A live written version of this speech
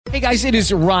Hey guys, it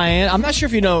is Ryan. I'm not sure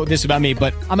if you know this about me,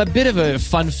 but I'm a bit of a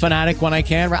fun fanatic when I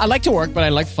can. I like to work, but I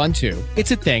like fun too.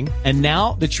 It's a thing. And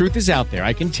now the truth is out there.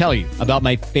 I can tell you about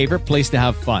my favorite place to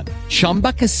have fun.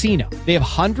 Chumba Casino. They have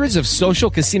hundreds of social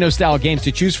casino style games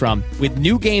to choose from with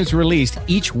new games released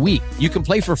each week. You can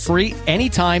play for free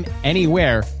anytime,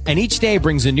 anywhere. And each day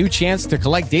brings a new chance to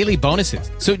collect daily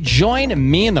bonuses. So join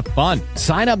me in the fun.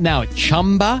 Sign up now at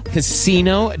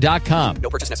ChumbaCasino.com. No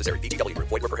purchase necessary. VGW.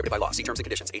 Void where prohibited by law. See terms and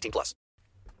conditions. 18+.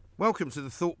 Welcome to the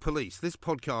Thought Police. This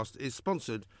podcast is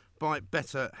sponsored by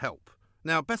BetterHelp.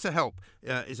 Now, BetterHelp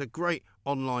is a great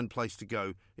online place to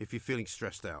go if you're feeling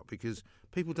stressed out, because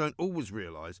people don't always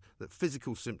realise that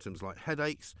physical symptoms like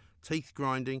headaches, teeth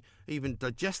grinding, even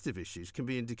digestive issues can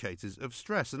be indicators of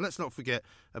stress. And let's not forget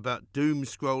about doom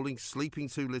scrolling, sleeping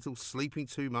too little, sleeping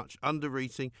too much,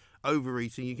 undereating,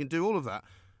 overeating. You can do all of that.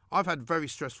 I've had very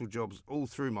stressful jobs all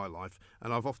through my life,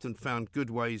 and I've often found good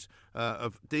ways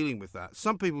of dealing with that.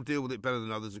 Some people deal with it better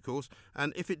than others, of course,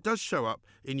 and if it does show up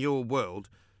in your world,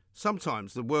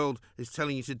 sometimes the world is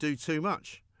telling you to do too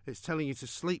much. It's telling you to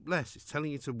sleep less. It's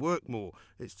telling you to work more.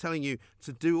 It's telling you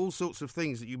to do all sorts of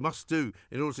things that you must do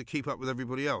in order to keep up with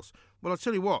everybody else. Well, I'll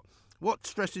tell you what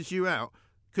stresses you out?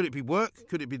 Could it be work?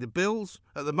 Could it be the bills?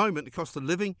 At the moment, the cost of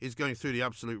living is going through the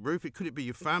absolute roof. Could it be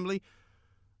your family?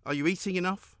 Are you eating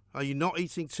enough? Are you not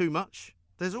eating too much?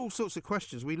 There's all sorts of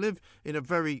questions. We live in a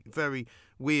very, very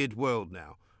weird world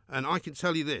now. And I can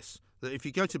tell you this, that if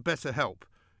you go to BetterHelp,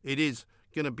 it is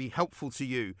going to be helpful to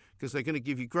you, because they're going to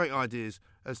give you great ideas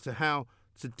as to how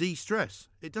to de-stress.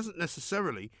 It doesn't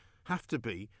necessarily have to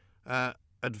be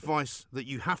advice that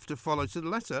you have to follow to the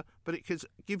letter, but it could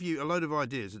give you a load of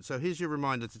ideas. And so here's your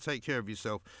reminder to take care of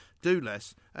yourself, do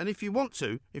less, and if you want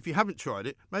to, if you haven't tried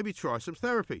it, maybe try some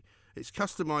therapy. It's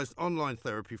customised online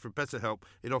therapy from BetterHelp.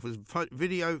 It offers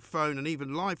video, phone and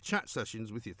even live chat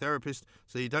sessions with your therapist,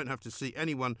 so you don't have to see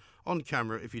anyone on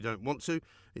camera if you don't want to.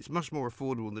 It's much more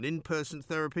affordable than in-person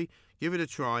therapy. Give it a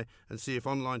try and see if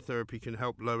online therapy can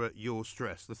help lower your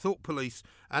stress. The Thought Police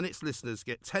and its listeners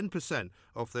get 10%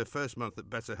 off their first month at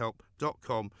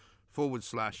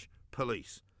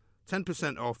betterhelp.com/police.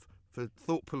 10% off for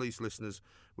Thought Police listeners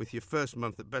with your first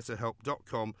month at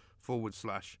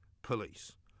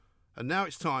betterhelp.com/police. And now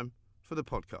it's time for the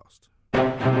podcast.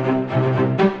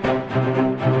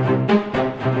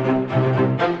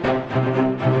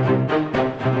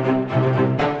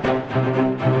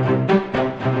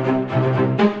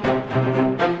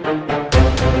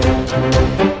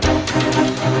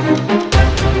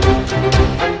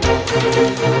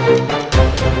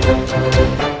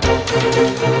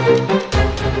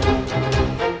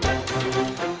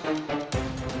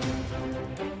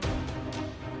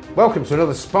 Welcome to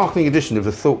another sparkling edition of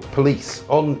the Thought Police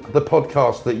on the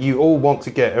podcast that you all want to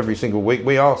get every single week.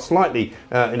 We are slightly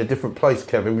in a different place,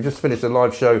 Kevin. We just finished a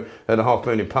live show at the Half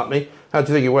Moon in Putney. How do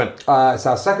you think it went? It's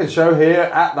our second show here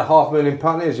at the Half Moon in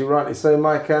Putney, as you rightly say,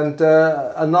 Mike, and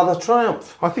another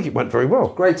triumph. I think it went very well.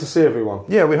 Great to see everyone.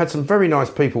 Yeah, we had some very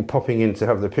nice people popping in to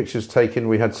have their pictures taken.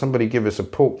 We had somebody give us a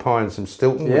pork pie and some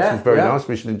Stilton, which was very nice.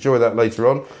 We should enjoy that later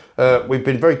on. We've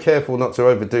been very careful not to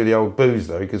overdo the old booze,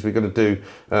 though, because we're going to do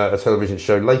a television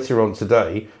show later on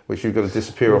today, which we've got to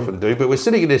disappear off and do. But we're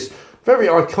sitting in this very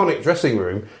iconic dressing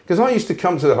room, because I used to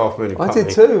come to the Half Moon in Putney. I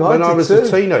did too. When I was a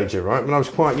teenager, right? When I was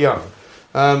quite young.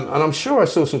 And I'm sure I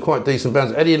saw some quite decent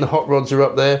bands. Eddie and the Hot Rods are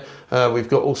up there. We've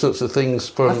got all sorts of things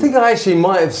from... I think I actually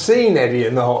might have seen Eddie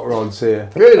and the Hot Rods here.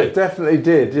 Really? I definitely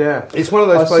did, yeah. It's one of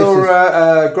those places...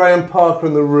 I saw Graham Parker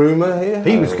and the Rumour here.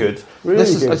 He was good. Really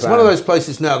good it's one of those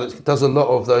places now that does a lot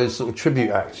of those sort of tribute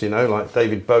acts, you know, like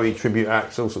David Bowie tribute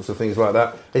acts, all sorts of things like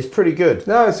that. It's pretty good.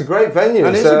 No, it's a great venue.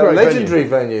 And it's a great legendary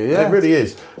venue, yeah. It really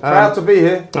is. Proud to be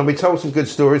here. And we told some good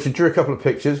stories. We drew a couple of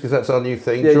pictures, because that's our new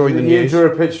thing, yeah, drawing the news. You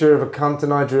drew a picture of a cunt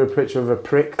and I drew a picture of a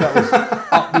prick. That was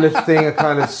uplifting, a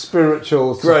kind of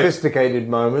spiritual, sophisticated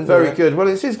moment. Very good. Well,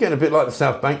 it is getting a bit like the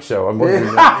South Bank show. I'm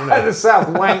wondering that, you know. The South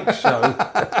Wank show.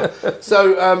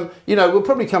 So, you know, we'll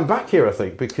probably come back here, I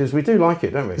think, because we do like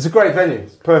it, don't we? It's a great venue.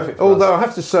 It's perfect. Although I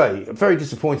have to say, I'm very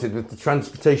disappointed with the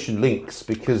transportation links,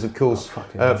 because, of course,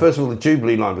 first of all, the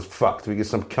Jubilee line was fucked because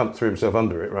some cunt threw himself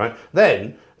under it, right?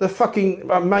 Then the fucking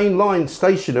main line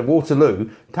station at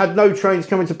Waterloo had no trains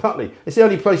coming to Putney. It's the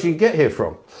only place you can get here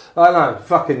from. I know,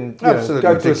 fucking, Absolutely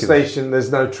go ridiculous. to a station,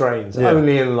 there's no trains. Yeah.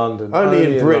 Only in London.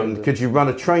 Only in Britain could you run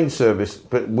a train service,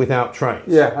 but without trains.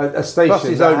 Yeah, a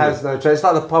station that has no trains. It's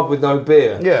like the pub with no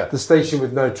beer. Yeah. The station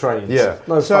with no trains. Yeah.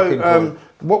 No fucking point.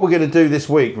 What we're going to do this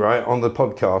week, right, on the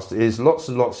podcast is lots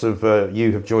and lots of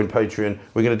you have joined Patreon.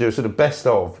 We're going to do a sort of best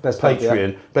of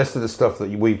Patreon, best of the stuff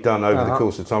that we've done over the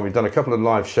course of time. We've done a couple of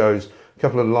live shows,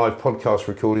 couple of live podcast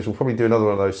recordings. We'll probably do another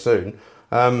one of those soon.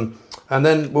 And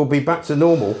then we'll be back to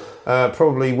normal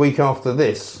probably week after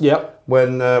this. Yep.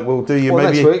 When we'll do you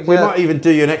next week, we might even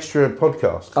do you an extra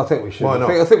podcast. I think we should. Why not?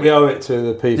 I think we owe it to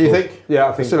the people. Do you think? Yeah,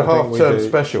 I think it's a half-term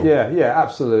special. Yeah,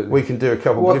 absolutely. We can do a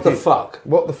couple. What the fuck?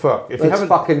 What the fuck? If Let's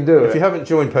fucking do it. If you haven't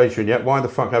joined Patreon yet, why the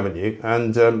fuck haven't you?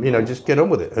 And just get on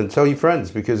with it and tell your friends,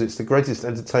 because it's the greatest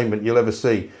entertainment you'll ever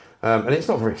see. And it's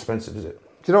not very expensive, is it?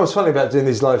 Do you know what's funny about doing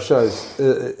these live shows?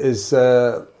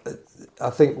 I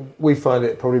think we find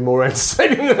it probably more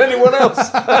entertaining than anyone else.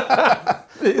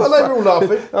 Well, they were all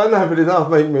laughing. I know, but it does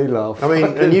make me laugh. I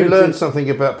mean, and you learned something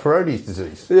about Peyronie's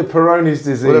disease. Yeah, Peyronie's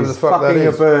disease. Whatever the fuck that fucking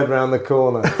is. a bird round the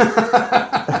corner.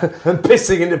 And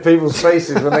pissing into people's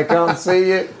faces when they can't see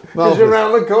you. Because you're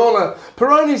around the corner.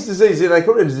 Peyronie's disease, they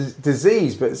call it a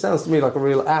disease, but it sounds to me like a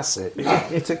real asset.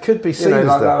 It could be seen as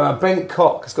like that. A bent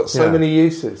cock. It's got so many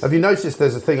uses. Have you noticed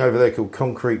there's a thing over there called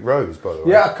Concrete Rose, by the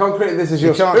way? Yeah, concrete. This is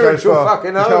your can't spiritual go far,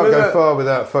 fucking You home, can't isn't go it? far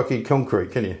without fucking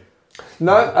concrete, can you?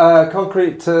 No,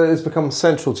 concrete has become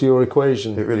central to your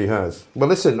equation. It really has. Well,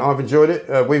 listen, I've enjoyed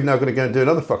it. We've now got to go and do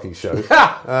another fucking show.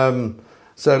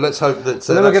 So let's hope that...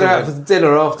 and then we're going out for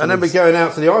dinner afterwards. And then we're going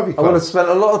out to the Ivy Club. I want to spend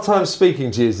a lot of time speaking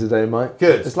to you today, Mike.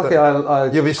 Good. It's lucky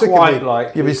I you'll be sick quite of me.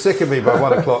 like You'll be sick of me by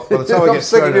 1 o'clock. By the time I I'm get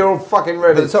sick thrown of you out, all fucking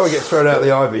ready. by the time I get thrown out of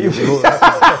the Ivy, you'll be all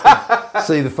happy to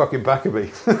see the fucking back of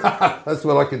me. That's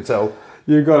what I can tell.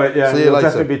 You got it, yeah. See you You'll later.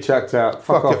 definitely be chucked out.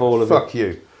 Fuck off all of it. Fuck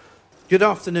you. Good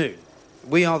afternoon.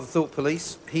 We are the Thought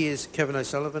Police. He is Kevin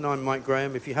O'Sullivan. I'm Mike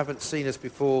Graham. If you haven't seen us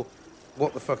before,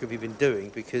 what the fuck have you been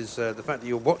doing? Because the fact that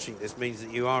you're watching this means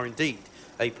that you are indeed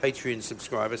a Patreon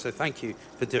subscriber. So thank you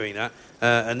for doing that.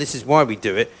 And this is why we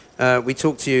do it. We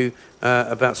talk to you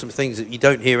about some things that you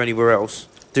don't hear anywhere else.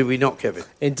 Do we not, Kevin?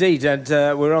 Indeed, and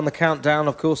we're on the countdown,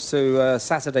 of course, to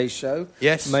Saturday's show.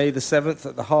 Yes. May the 7th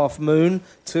at the Half Moon,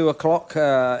 2 o'clock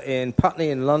in Putney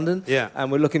in London. Yeah. And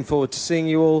we're looking forward to seeing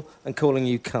you all and calling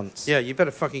you cunts. Yeah, you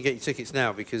better fucking get your tickets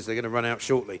now because they're going to run out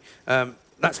shortly.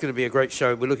 That's going to be a great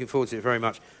show. We're looking forward to it very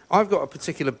much. I've got a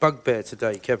particular bugbear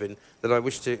today, Kevin, that I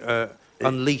wish to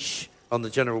unleash on the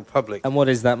general public. And what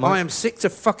is that, Mike? I am sick to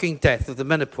fucking death of the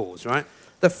menopause, right?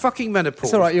 The fucking menopause.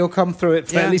 It's all right, you'll come through it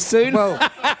fairly soon. Well,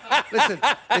 listen,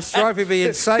 it's driving me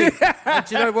insane. And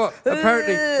do you know what?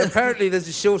 Apparently there's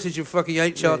a shortage of fucking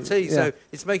HRT, so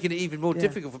it's making it even more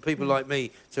difficult for people like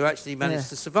me to actually manage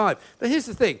to survive. But here's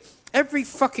the thing. Every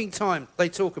fucking time they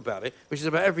talk about it, which is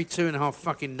about every 2.5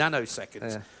 fucking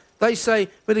nanoseconds, they say,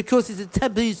 but of course it's a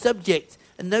taboo subject.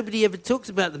 And nobody ever talks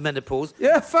about the menopause.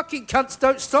 Yeah. The fucking cunts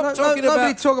don't stop talking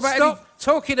nobody about... talk about Stop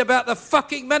talking about the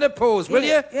fucking menopause, will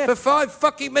you? Yeah. For 5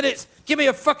 fucking minutes. Give me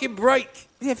a fucking break.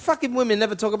 Yeah, fucking women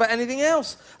never talk about anything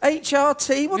else.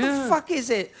 HRT, what the fuck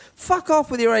is it? Fuck off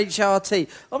with your HRT.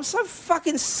 I'm so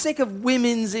fucking sick of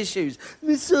women's issues.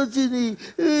 Misogyny,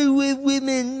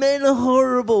 women, men are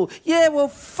horrible. Yeah, well,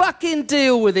 fucking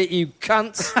deal with it, you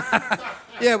cunts.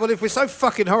 Yeah, well, if we're so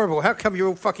fucking horrible, how come you're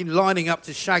all fucking lining up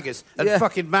to shag us and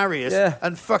fucking marry us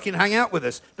and fucking hang out with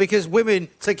us? Because women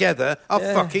together are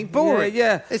fucking boring.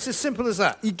 Yeah. It's as simple as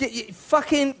that. You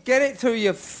fucking get it through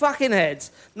your fucking heads.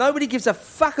 Nobody gives a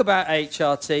fuck about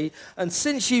HRT, and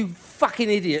since you fucking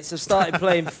idiots have started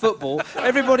playing football,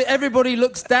 everybody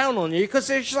looks down on you because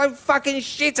they're so fucking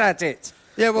shit at it.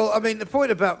 Yeah, well, I mean, the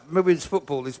point about women's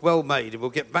football is well made, and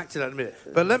we'll get back to that in a minute.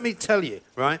 But let me tell you,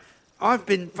 right? I've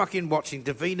been fucking watching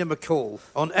Davina McCall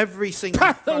on every single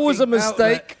That was a mistake.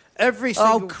 outlet. Every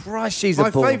single... Oh, Christ, she's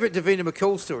a ball. My favourite Davina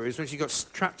McCall story is when she got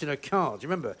trapped in her car. Do you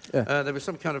remember? Yeah. There was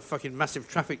some kind of fucking massive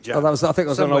traffic jam. Oh, I think it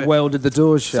was on a welded the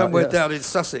doors shut. Somewhere down in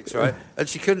Sussex, right? And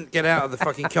she couldn't get out of the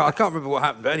fucking car. I can't remember what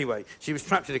happened, but anyway, she was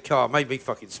trapped in a car. Made me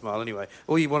fucking smile anyway.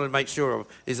 All you want to make sure of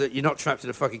is that you're not trapped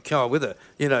in a fucking car with her,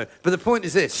 you know. But the point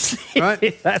is this,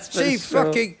 right? That's for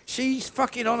sure. She's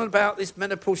fucking on about this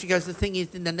menopause. She goes, the thing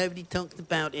is, nobody talks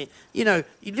about it. You know,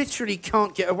 you literally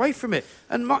can't get away from it.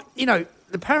 And,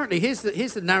 apparently, here's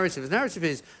the narrative. The narrative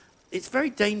is it's very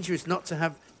dangerous not to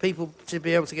have people to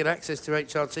be able to get access to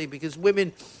HRT because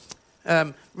women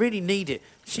really need it.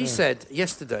 She said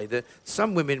yesterday that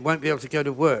some women won't be able to go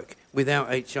to work without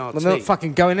HRT. Well, they're not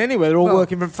fucking going anywhere. They're all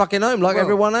working from fucking home like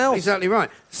everyone else. Exactly right.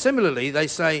 Similarly, they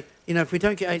say, if we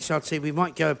don't get HRT, we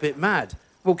might go a bit mad.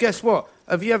 Well, guess what?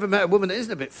 Have you ever met a woman that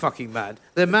isn't a bit fucking mad?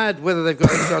 They're mad whether they've got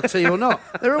HRT or not.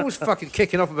 They're always fucking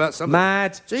kicking off about something.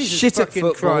 Mad, Jesus shit at fucking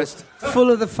football, Christ.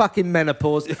 full of the fucking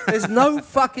menopause. There's no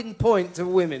fucking point to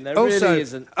women. There really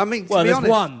isn't. I mean, there's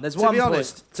one. There's one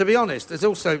point. To be honest, there's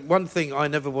also one thing I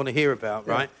never want to hear about,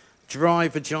 right? Dry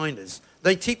vaginas.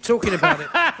 They keep talking about it,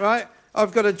 right?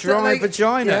 I've got a dry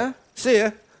vagina. Yeah. See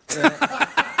ya.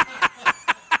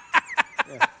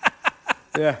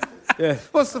 Yeah. Yeah.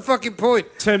 What's the fucking point?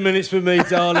 10 minutes with me,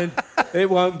 darling. It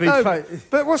won't be. No,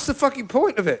 but what's the fucking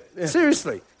point of it? Yeah.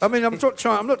 Seriously. I mean, I'm not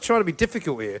trying to be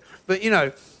difficult here, but,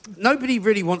 nobody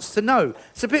really wants to know.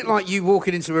 It's a bit like you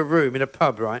walking into a room in a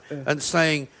pub, right, and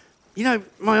saying,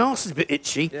 my arse is a bit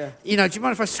itchy. Yeah. Do you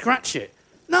mind if I scratch it?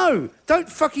 No, don't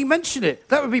fucking mention it.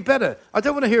 That would be better. I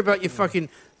don't want to hear about your fucking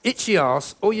itchy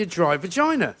arse or your dry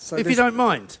vagina, if you don't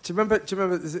mind. Do you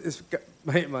remember this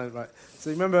mate of mine, right? So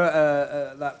you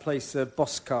remember that place,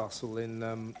 Boscastle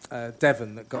in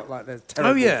Devon, that got like the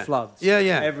terrible floods?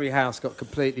 Yeah. Every house got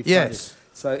completely flooded. Yes.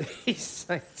 So he's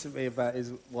saying to me about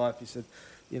his wife, he said,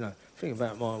 thing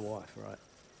about my wife, right?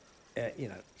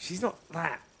 She's not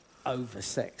that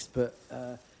oversexed, but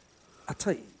I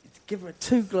tell you, give her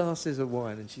 2 glasses of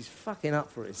wine and she's fucking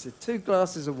up for it. So 2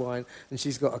 glasses of wine and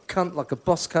she's got a cunt like a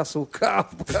Boscastle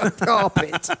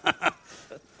carpet.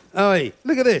 Oi,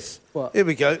 look at this. What? Here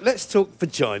we go. Let's talk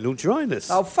vaginal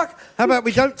dryness. Oh, fuck. How about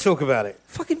we don't talk about it?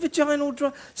 Fucking vaginal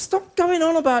dry. Stop going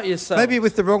on about yourself. Maybe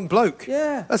with the wrong bloke.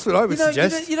 Yeah. That's what I would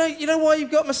suggest. You know why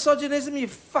you've got misogynism, you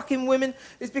fucking women?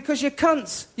 It's because you're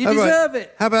cunts. You deserve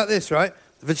it. How about this, right?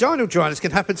 Vaginal dryness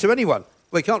can happen to anyone.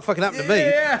 Well, it can't fucking happen to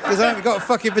me because I haven't got a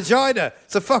fucking vagina.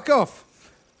 So fuck off.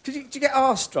 Do you get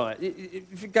arse dry?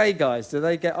 If you're gay guys, do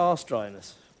they get arse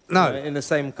dryness? No. In the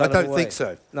same kind of way? I don't think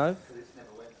so. No?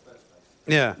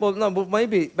 Yeah. Well, no, but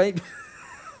maybe.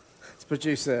 It's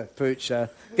producer Pooch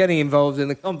getting involved in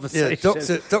the conversation.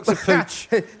 Yeah, Dr. Pooch.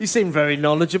 You seem very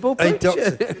knowledgeable, Pooch.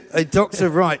 A doctor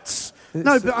writes.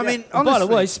 No, but I mean, honestly. By the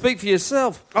way, speak for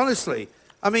yourself. Honestly,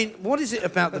 I mean, what is it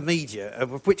about the media,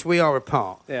 of which we are a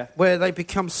part, where they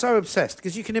become so obsessed?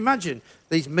 Because you can imagine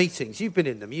these meetings. You've been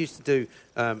in them. You used to do,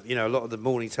 a lot of the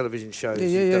morning television shows.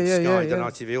 You've done Sky,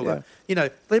 done ITV, all that.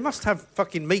 They must have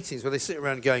fucking meetings where they sit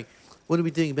around going, what are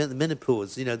we doing about the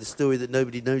menopause? The story that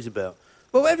nobody knows about.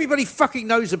 Well, everybody fucking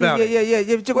knows about it. Yeah.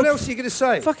 What else are you going to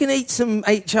say? Fucking eat some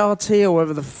HRT or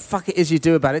whatever the fuck it is you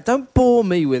do about it. Don't bore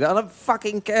me with it. I don't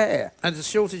fucking care. And there's a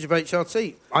shortage of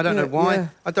HRT. I don't know why. Yeah.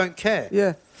 I don't care.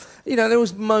 Yeah. They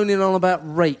was moaning on about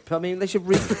rape. I mean, they should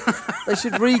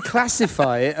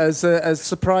reclassify it as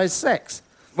surprise sex.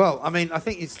 Well, I mean, I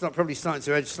think it's probably starting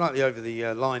to edge slightly over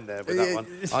the line there with that one.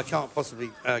 I can't possibly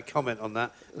comment on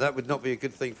that. That would not be a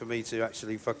good thing for me to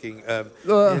actually fucking,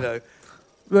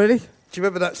 Really? Do you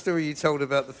remember that story you told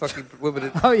about the fucking woman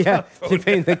in... Oh, yeah. You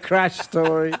mean the crash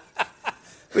story?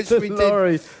 Which the we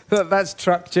lorry. That's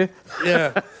trapped you.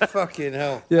 Yeah. Fucking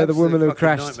hell. Yeah, the woman who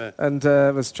nightmare. crashed and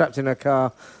was trapped in her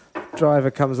car. Truck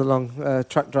driver comes along,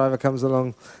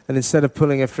 and instead of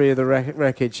pulling her free of the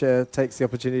wreckage, takes the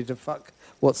opportunity to fuck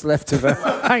what's left of her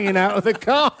hanging out of the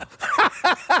car.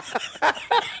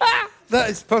 That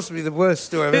is possibly the worst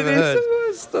story I've ever heard. It's the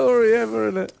worst story ever,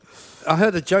 isn't it? I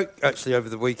heard a joke, actually, over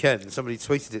the weekend. Somebody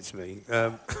tweeted it to me.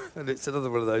 And it's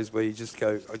another one of those where you just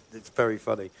go, it's very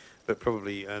funny, but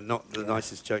probably not the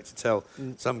nicest joke to tell.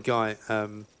 Some guy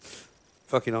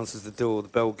fucking answers the door, the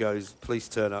bell goes, police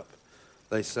turn up.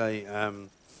 They say, I'm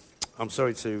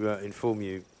sorry to inform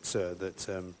you, sir, that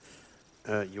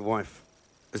your wife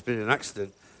has been in an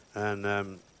accident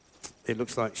and it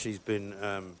looks like she's been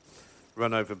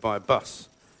run over by a bus.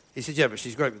 He said, yeah, but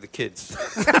she's great with the kids.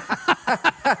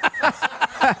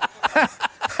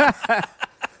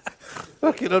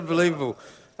 Fucking unbelievable.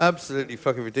 Absolutely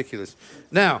fucking ridiculous.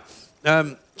 Now,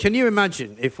 can you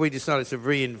imagine if we decided to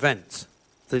reinvent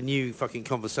the new fucking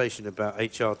conversation about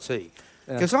HRT?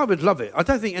 Because I would love it. I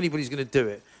don't think anybody's going to do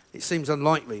it. It seems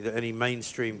unlikely that any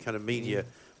mainstream kind of media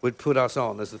would put us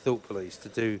on as the Thought Police to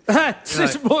do...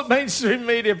 Just what mainstream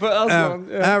media put us on.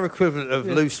 Yeah. Our equivalent of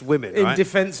loose women, in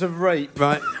defence of rape.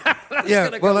 Right.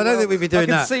 Yeah, well, I don't think we'd be doing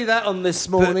that. I can see that on This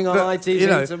Morning on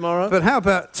ITV tomorrow. But how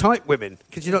about tight women?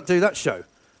 Could you not do that show?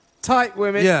 Tight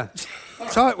women? Yeah.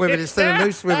 Tight women instead of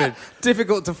loose women.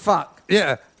 Difficult to fuck.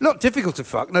 Yeah. Not difficult to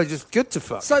fuck. No, just good to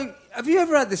fuck. So, have you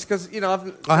ever had this? Because,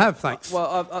 I have, thanks.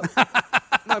 Well,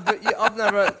 no, but I've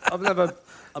never...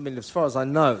 I mean, as far as I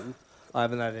know, I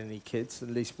haven't had any kids. At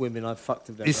least women I've fucked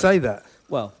have never. You say that?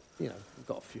 Well, I've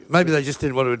got a few. Maybe they just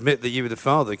didn't want to admit that you were the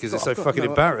father because they're so fucking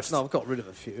embarrassed. No, I've got rid of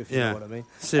a few, if you know what I mean.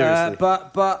 Seriously.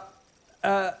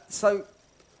 So,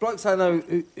 blokes I know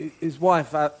whose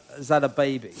wife has had a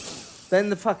baby. Then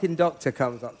the fucking doctor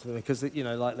comes up to me because,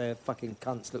 like their fucking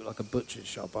cunts look like a butcher's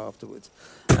shop afterwards.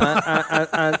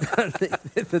 and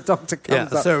the doctor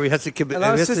comes up. Sorry, we had to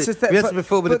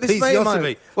perform with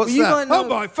episiotomy. What's that? Oh,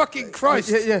 my fucking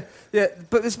Christ. Yeah.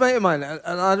 But this mate of mine, and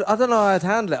I don't know how I'd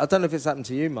handle it. I don't know if it's happened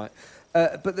to you, mate.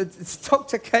 But the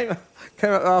doctor came up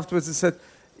afterwards and said,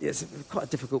 it's quite a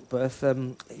difficult birth.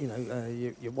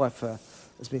 Your wife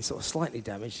has been sort of slightly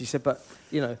damaged. He said, but,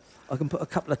 you know, I can put a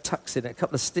couple of tucks in it, a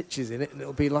couple of stitches in it, and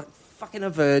it'll be like fucking a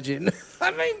virgin.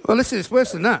 I mean... Well, listen, it's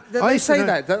worse than that. They say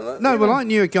that, don't they? No, well, I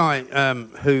knew a guy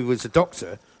who was a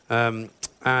doctor,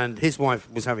 and his wife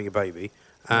was having a baby,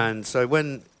 and so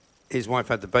when his wife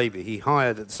had the baby, he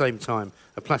hired at the same time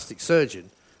a plastic surgeon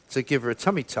to give her a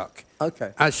tummy tuck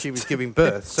as she was giving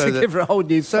birth. So to give her a whole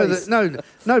new face.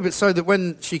 But so that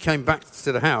when she came back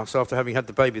to the house after having had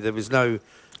the baby, there was no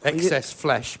excess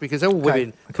flesh, because all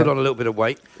women put on a little bit of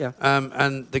weight. Yeah.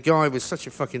 And the guy was such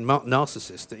a fucking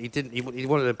narcissist that he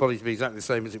wanted her body to be exactly the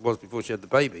same as it was before she had the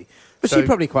baby. But she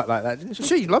probably quite liked that, didn't she?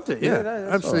 She loved it, yeah.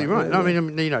 Absolutely right. Yeah. I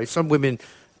mean, you know, some women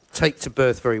take to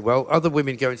birth very well. Other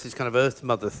women go into this kind of Earth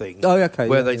Mother thing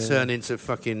where they turn into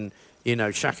fucking... you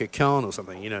know, Shaka Khan or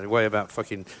something, you know, weigh about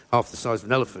fucking half the size of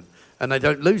an elephant. And they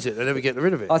don't lose it. They never get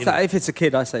rid of it. If it's a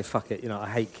kid, I say, fuck it. You know, I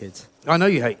hate kids. I know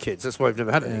you hate kids. That's why I've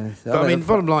never had any. But, I mean,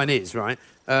 bottom line is, right,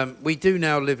 we do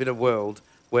now live in a world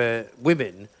where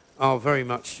women are very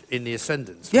much in the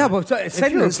ascendants. Yeah, right? well,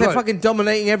 ascendants, they're fucking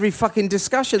dominating every fucking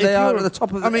discussion. They are at the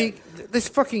top of... I mean, this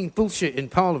fucking bullshit in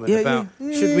Parliament about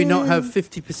should we not have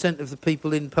 50% of the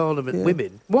people in Parliament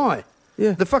women? Why?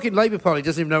 Yeah. The fucking Labour Party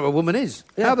doesn't even know what a woman is.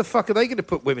 Yeah. How the fuck are they going to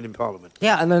put women in Parliament?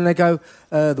 Yeah, and then they go,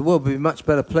 the world would be a much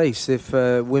better place if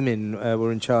women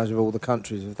were in charge of all the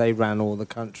countries, if they ran all the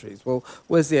countries. Well,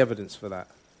 where's the evidence for that?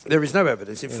 There is no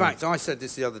evidence. In fact, I said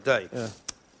this the other day. Yeah.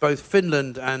 Both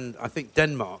Finland and, I think,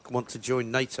 Denmark want to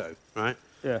join NATO, right?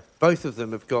 Yeah. Both of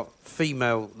them have got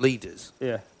female leaders.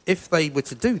 Yeah. If they were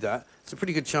to do that, it's a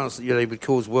pretty good chance that they would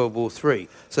cause World War III.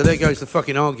 So there goes the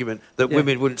fucking argument that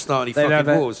women wouldn't start any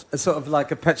fucking wars. A sort of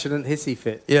like a petulant hissy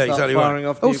fit. Yeah, exactly right.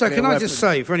 Also, can I just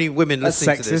say, for any women That's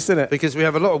listening sexist, to this, isn't it? because we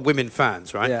have a lot of women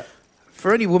fans, right? Yeah.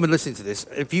 For any woman listening to this,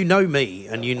 if you know me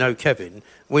and you know Kevin,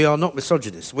 we are not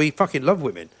misogynists. We fucking love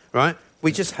women, right?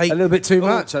 We just hate a little bit too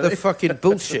much. The fucking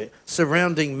bullshit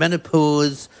surrounding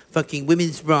menopause, fucking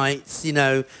women's rights, you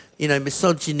know,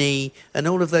 misogyny and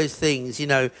all of those things. You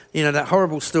know that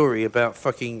horrible story about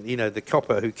fucking, the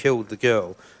copper who killed the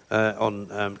girl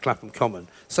on Clapham Common.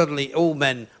 Suddenly, all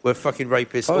men were fucking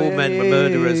rapists, all men were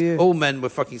murderers, all men were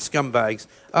fucking scumbags.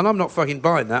 And I'm not fucking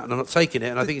buying that, and I'm not taking it.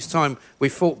 And I think it's time we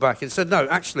fought back and said, no,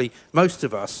 actually, most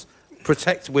of us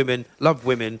protect women, love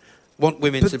women, want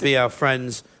women to be our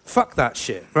friends. Fuck that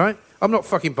shit, right? I'm not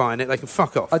fucking buying it. They can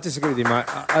fuck off. I disagree with you, mate.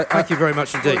 Thank you very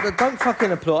much indeed. Well, don't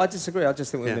fucking applaud. I disagree. I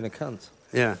just think women are cunts.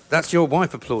 Yeah, that's your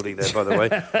wife applauding there, by the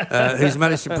way, who's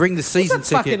managed to bring the season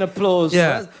ticket. Fucking applause.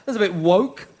 Yeah, that's a bit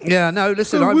woke. Yeah, no,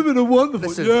 listen. Women are wonderful.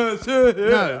 Listen, yes,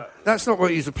 no, that's not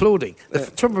what he's applauding. The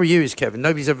trouble with you is, Kevin,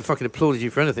 nobody's ever fucking applauded you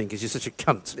for anything because you're such a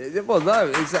cunt. Well, no,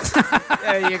 exactly.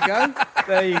 There you go.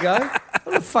 There you go.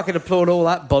 I don't fucking applaud all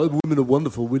that. Women are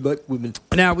wonderful. We like women.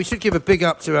 Now, we should give a big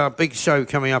up to our big show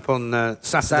coming up on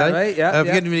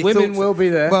Saturday. Women will be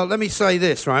there. Well, let me say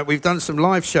this, right? We've done some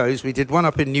live shows. We did one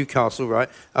up in Newcastle, right?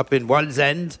 Up in Wall's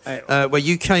End, where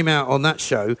you came out on that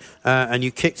show and you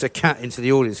kicked a cat into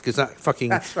the audience because that fucking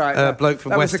bloke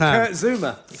from West Ham. Kurt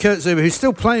Zuma. Kurt Zuma, who's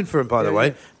still playing for him, by the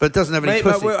way, but doesn't have any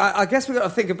pussy. I guess we've got to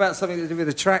think about something to do with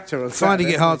a tractor. Finding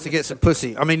it hard to get some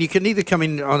pussy. I mean, you can either come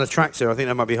in on a tractor. I think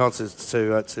that might be hard to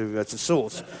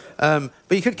source. But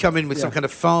you could come in with some kind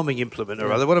of farming implement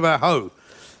or other. What about a hoe?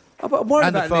 I'm worried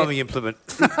and about a farming implement.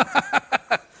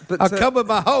 I'll come with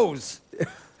my hose.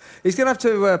 He's going to have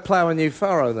to plough a new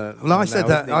furrow, though. Well, I said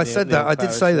that. I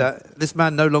did say that. This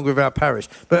man no longer of our parish.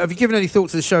 But have you given any thought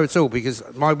to the show at all? Because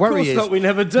my worry is... we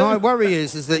never do. My worry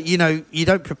is that, you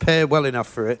don't prepare well enough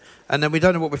for it, and then we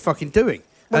don't know what we're fucking doing.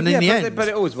 Well, and in the end... But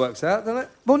it always works out, doesn't it?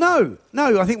 Well, no.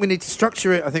 I think we need to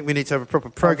structure it. I think we need to have a proper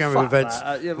programme of events.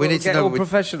 We need to know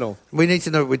professional. We need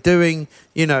to know what we're doing.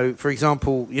 For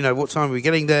example, what time are we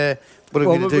getting there? What are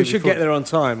we going to do? We should get there on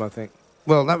time, I think.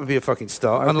 Well, that would be a fucking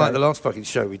start. Okay. Unlike the last fucking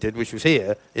show we did, which was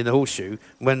here in the Horseshoe,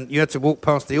 when you had to walk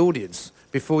past the audience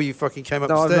before you fucking came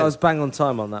upstairs. No, I was bang on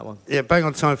time on that one. Yeah, bang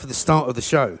on time for the start of the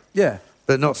show. Yeah.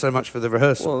 But not so much for the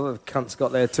rehearsal. Well, the cunts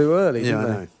got there too early, didn't they?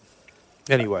 I know.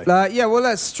 Anyway. Well,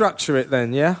 let's structure it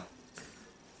then, yeah?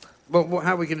 Well,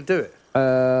 how are we going to do it?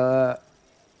 Well,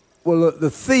 look, the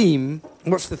theme...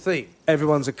 What's the theme?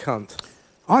 Everyone's a cunt.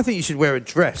 I think you should wear a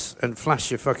dress and flash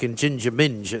your fucking ginger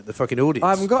minge at the fucking audience.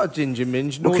 I haven't got a ginger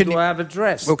minge, nor do I have a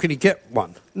dress. Well, can you get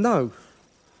one? No.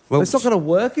 Well, it's not going to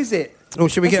work, is it? Well,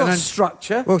 should we get an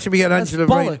structure? Well, should we get an Angela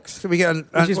bollocks. Should we get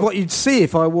which is what you'd see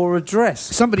if I wore a dress.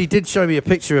 Somebody did show me a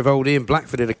picture of old Ian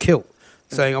Blackford in a kilt,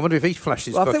 saying, I wonder if he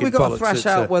flashes fucking bollocks. I think we've got to thrash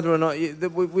out whether or not...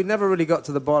 we never really got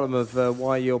to the bottom of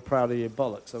why you're proud of your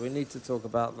bollocks, so we need to talk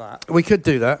about that. We could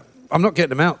do that. I'm not getting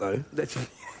them out, though.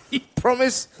 You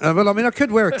promise? Well, I mean, I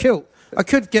could wear a kilt. I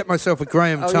could get myself a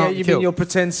Graham Oh, yeah, tartan you kilt. mean your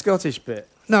pretend Scottish bit?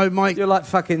 No, Mike. You're like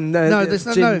fucking No, there's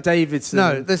no- Jim no. Davidson.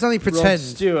 No, there's only Rod pretend.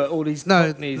 Stewart, all these No,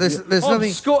 cockneys. there's I'm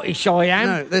nothing- Scottish, I am.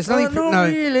 No, there's nothing. not no,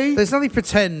 really. There's nothing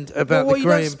pretend about well, the you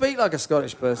Graham. don't speak like a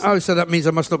Scottish person. Oh, so that means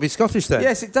I must not be Scottish then?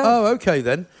 Yes, it does. Oh, okay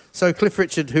then. So Cliff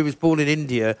Richard, who was born in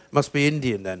India, must be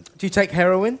Indian then? Do you take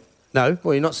heroin? No.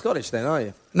 Well, you're not Scottish then, are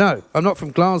you? No, I'm not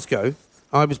from Glasgow.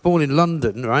 I was born in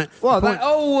London, right? Well, The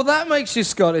point- that makes you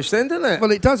Scottish then, doesn't it?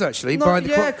 Well, it does actually. No, by the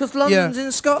yeah, because London's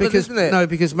in Scotland, because, isn't it? No,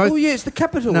 because most. Oh, yeah, it's the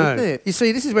capital, no, isn't it? you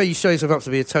see, this is where you show yourself up to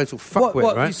be a total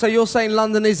fuckwit, right? So you're saying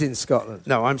London is in Scotland?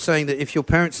 No, I'm saying that if your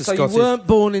parents are So Scottish, you weren't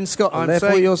born in Scotland,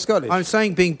 therefore you're Scottish? I'm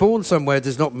saying being born somewhere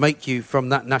does not make you from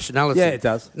that nationality. Yeah, it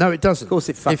does. No, it doesn't. Of course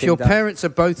it fucking If your does. parents are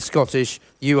both Scottish,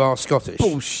 you are Scottish.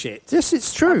 Bullshit. Yes,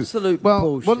 it's true. Absolute well,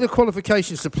 bullshit. what are the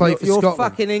qualifications to play for You're Scotland?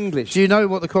 fucking English. Do you know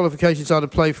what the qualifications are to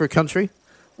play for a country?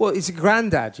 Well, it's a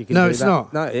granddad. You can No, do it's that.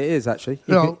 not. No, it is actually.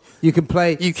 No. You can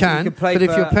play. You can, play but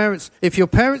for, if your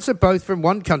parents are both from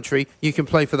one country, you can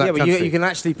play for that yeah, but country. you can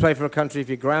actually play for a country if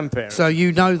your grandparents. So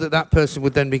you know that person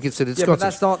would then be considered Yeah, but Scottish.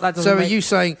 that's not- that doesn't so are make- you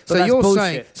saying? but So that's you're bullshit.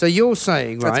 saying? So you're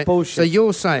saying, That's right? bullshit. So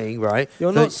you're saying, right?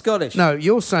 You're that- not Scottish. No,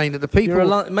 you're saying that the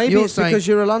people. Maybe you're it's saying, because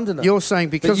you're a Londoner. You're saying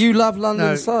because you love London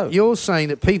no, so. You're saying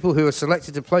that people who are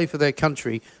selected to play for their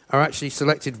country are actually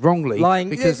selected wrongly lying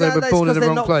because yeah, they were that's born in the they're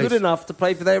wrong not place. good enough to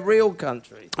play for their real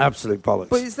country. Absolute bollocks.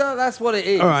 But that's what it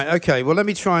is. All right, okay. Well, let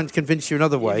me try and convince you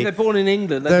another way. If they're born in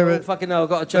England, There they're are- all fucking hell, I've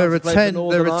got a chance There are to play 10. for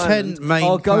Northern There are 10 Ireland. main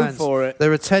I'll clans. go for it.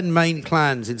 There are 10 main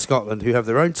clans in Scotland who have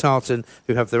their own tartan,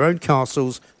 who have their own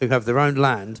castles, who have their own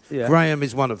land. Yeah. Graham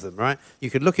is one of them, right? You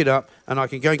can look it up, and I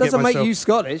can go and Doesn't get make myself. you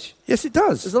Scottish. Yes, it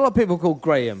There's does. a lot of people called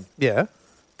Graham. Yeah,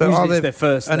 but Usually are it's they their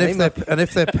first and name.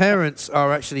 if their parents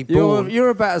are actually born? You're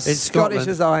about as in Scottish Scotland-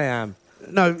 as I am.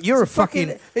 No, you're a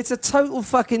fucking. It's a total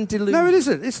fucking delusion. No, it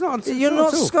isn't. It's not. It's You're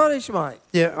not at all. Scottish, mate.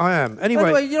 Yeah, I am. Anyway,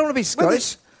 Anyway, you don't want to be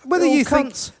Scottish. Whether You're you all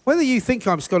think cunts. whether you think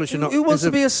I'm Scottish or not, Who wants is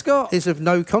to be a Scot? is of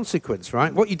no consequence,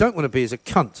 right? What you don't want to be is a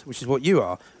cunt, which is what you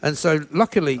are. And so,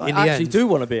 luckily, in the I actually end, do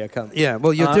want to be a cunt. yeah.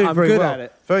 Well, you're doing I'm very good well. at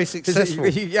it. Very 'Cause successful.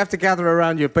 You have to gather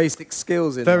around your basic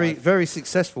skills in Very, life. very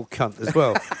successful cunt as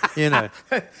well. You know,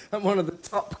 I'm one of the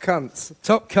top cunts.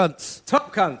 top cunts.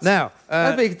 Top cunts. Now,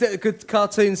 That'd be a good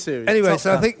cartoon series. anyway, Top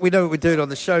so I Cunt. think we know what we're doing on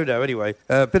the show now. Anyway,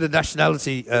 a bit of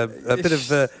nationality, a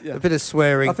bit of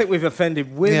swearing. I think we've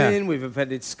offended women, Yeah. we've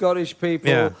offended Scottish people,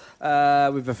 Yeah.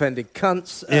 we've offended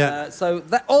cunts. Yeah. So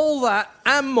all that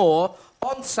and more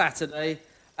on Saturday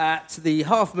at the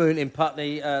Half Moon in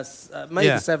Putney, May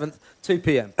Yeah. the 7th, 2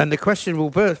 p.m. And the question will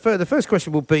be, the first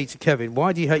question will be to Kevin: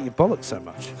 why do you hate your bollocks so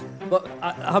much? But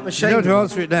I'm ashamed. You of don't them. have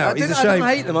to answer it now. I He's don't ashamed.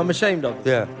 hate them. I'm ashamed of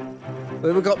them. Yeah,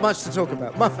 But we've got much to talk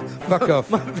about. fuck off.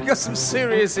 We've got some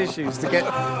serious issues to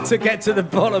get to the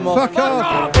bottom of. Fuck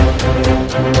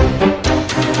off.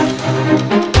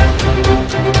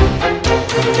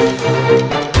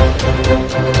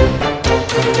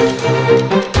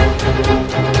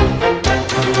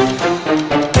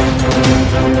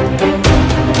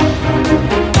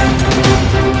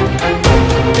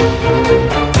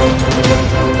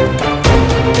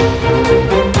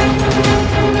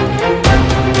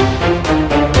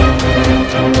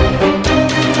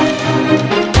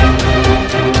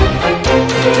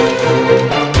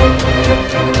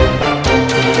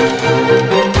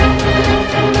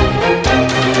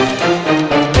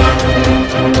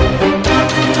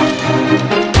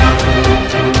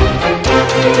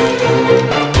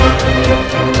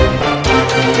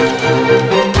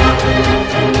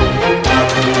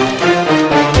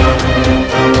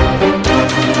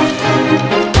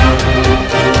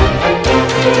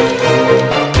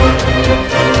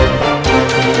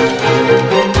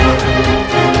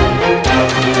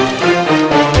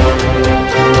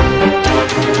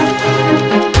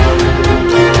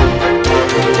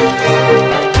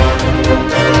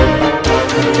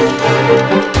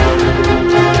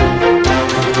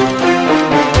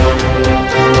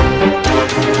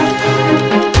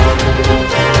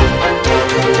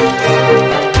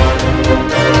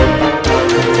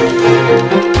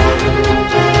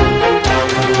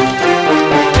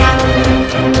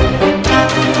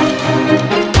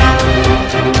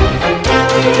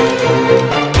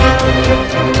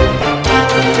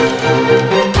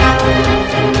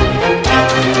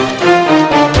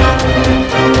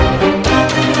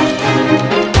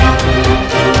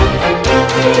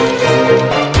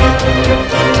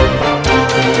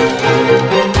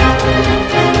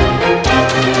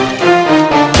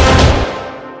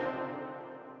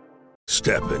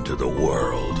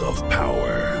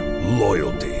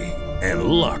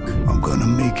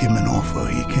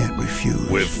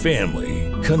 confused. With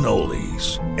family,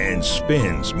 cannolis, and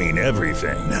spins mean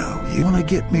everything. Now, you want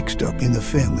to get mixed up in the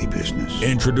family business.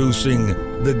 Introducing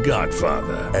The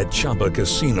Godfather at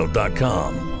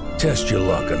ChumbaCasino.com. Test your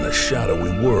luck in the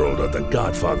shadowy world of The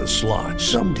Godfather slot.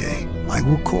 Someday, I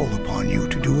will call upon you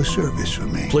to do a service for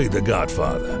me. Play The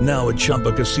Godfather now at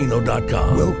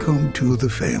ChumbaCasino.com. Welcome to the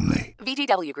family.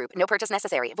 VGW Group. No purchase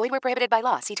necessary. Void where prohibited by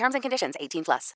law. See terms and conditions. 18+.